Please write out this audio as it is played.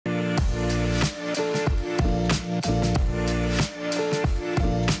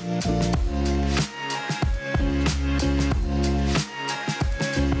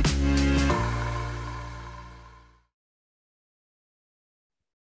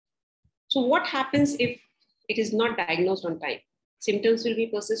So what happens if it is not diagnosed on time? Symptoms will be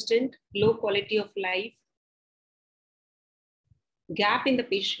persistent, low quality of life, gap in the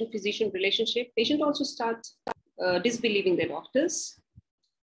patient-physician relationship. Patient also starts disbelieving their doctors.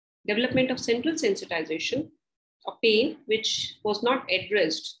 Development of central sensitization, a pain which was not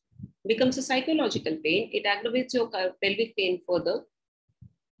addressed becomes a psychological pain. It aggravates your pelvic pain further.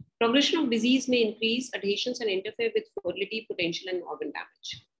 Progression of disease may increase adhesions and interfere with fertility potential and organ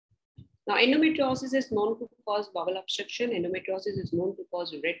damage. Now, endometriosis is known to cause bowel obstruction. Endometriosis is known to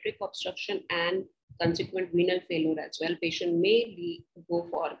cause ureteric obstruction and consequent renal failure as well. Patient may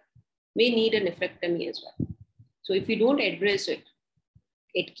need a nephrectomy as well. So if you don't address it,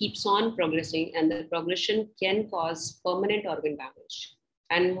 it keeps on progressing, and the progression can cause permanent organ damage.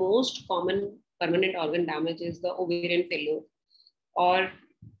 And most common permanent organ damage is the ovarian failure or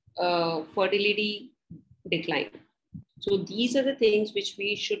fertility decline. So these are the things which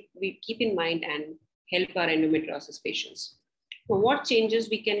we keep in mind and help our endometriosis patients. So what changes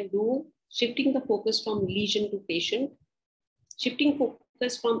we can do? Shifting the focus from lesion to patient, shifting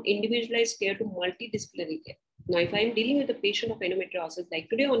focus from individualized care to multidisciplinary care. Now, if I'm dealing with a patient of endometriosis, like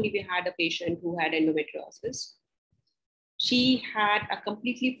today only we had a patient who had endometriosis. She had a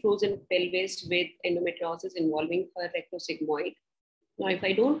completely frozen pelvis with endometriosis involving her rectosigmoid. Now, if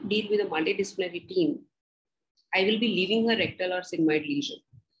I don't deal with a multidisciplinary team, I will be leaving her rectal or sigmoid lesion.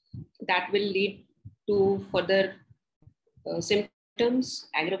 That will lead to further symptoms,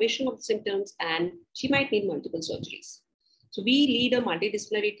 aggravation of symptoms, and she might need multiple surgeries. So we lead a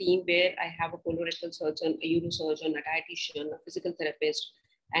multidisciplinary team where I have a colorectal surgeon, a urosurgeon, a dietitian, a physical therapist,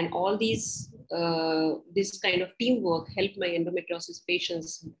 and all these, this kind of teamwork help my endometriosis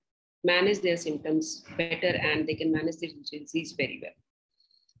patients manage their symptoms better, and they can manage the disease very well.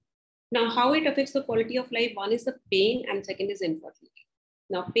 Now, how it affects the quality of life? One is the pain, and second is infertility.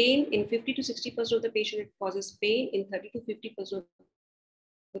 Now, pain in 50 to 60% of the patient, it causes pain. In 30 to 50% of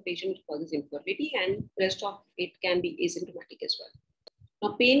the patient, it causes infertility, and rest of it can be asymptomatic as well.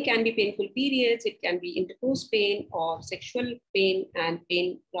 Now, pain can be painful periods. It can be intercourse pain or sexual pain, and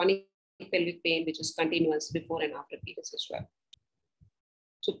pain, chronic pelvic pain, which is continuous before and after periods as well.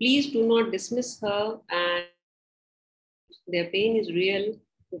 So please do not dismiss her, and their pain is real.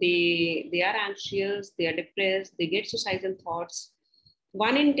 They are anxious, they are depressed, they get suicidal thoughts.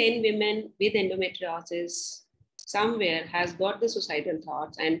 1 in 10 women with endometriosis somewhere has got the suicidal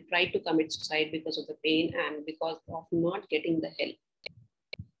thoughts and tried to commit suicide because of the pain and because of not getting the help.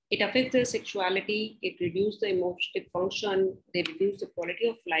 It affects their sexuality, it reduces the emotional function, they reduce the quality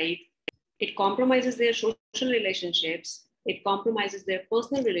of life, it compromises their social relationships, it compromises their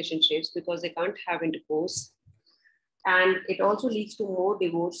personal relationships because they can't have intercourse. And it also leads to more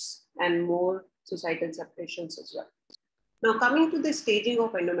divorce and more suicidal separations as well. Now, coming to the staging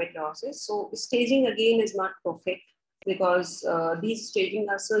of endometriosis. So staging again is not perfect because these staging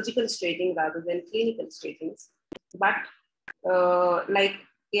are surgical staging rather than clinical stagings. But like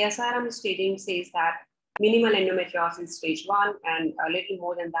ASRM staging says that minimal endometriosis is stage 1 and a little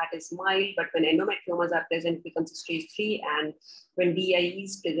more than that is mild, but when endometriomas are present, it becomes stage 3, and when DIE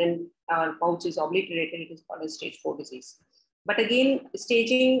is present or pouch is obliterated, it is called a stage 4 disease. But again,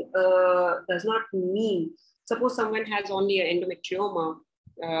 staging does not mean, suppose someone has only an endometrioma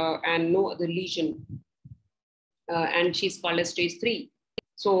and no other lesion, and she's called a stage 3.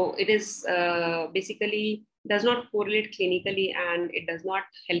 So it is basically does not correlate clinically, and it does not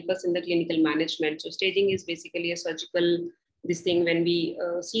help us in the clinical management. So staging is basically a surgical this thing when we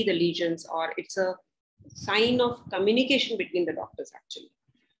see the lesions, or it's a sign of communication between the doctors actually.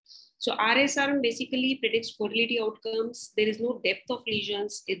 So RSRM basically predicts fertility outcomes. There is no depth of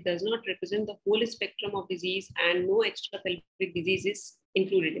lesions. It does not represent the whole spectrum of disease, and no extra pelvic disease is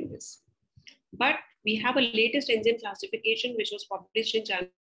included in this. But we have a latest enzyme classification which was published in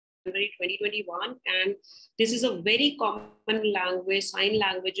January 2021, and this is a very common language, sign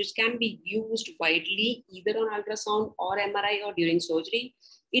language, which can be used widely either on ultrasound or MRI or during surgery.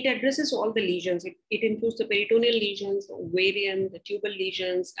 It addresses all the lesions. It includes the peritoneal lesions, the ovarian, the tubal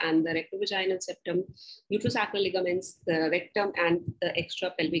lesions, and the rectovaginal septum, uterosacral ligaments, the rectum, and the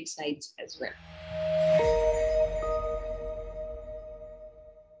extra pelvic sides as well.